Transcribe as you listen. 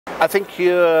I think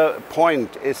your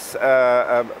point is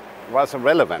rather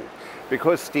relevant,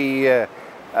 because the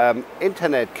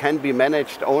internet can be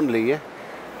managed only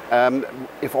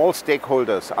if all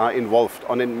stakeholders are involved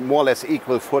on a more or less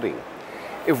equal footing.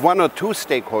 If one or two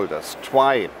stakeholders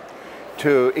try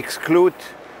to exclude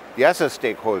the other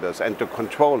stakeholders and to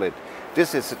control it,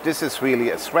 this is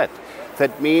really a threat.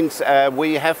 That means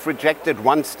we have rejected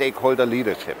one stakeholder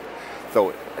leadership.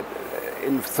 So,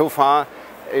 so far,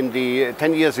 10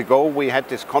 years ago, we had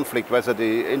this conflict whether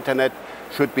the internet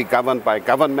should be governed by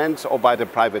governments or by the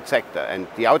private sector. And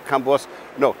the outcome was,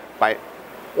 no, by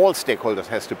all stakeholders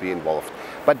has to be involved.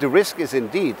 But the risk is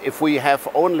indeed, if we have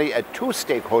only a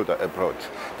two-stakeholder approach,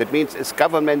 that means as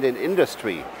government and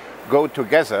industry go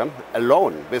together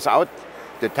alone, without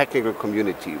the technical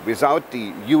community, without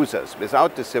the users,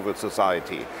 without the civil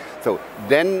society. So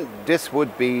then this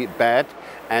would be bad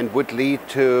and would lead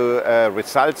to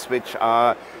results which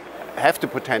have the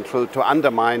potential to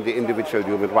undermine the individual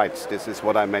human rights. This is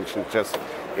what I mentioned just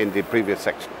in the previous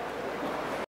section.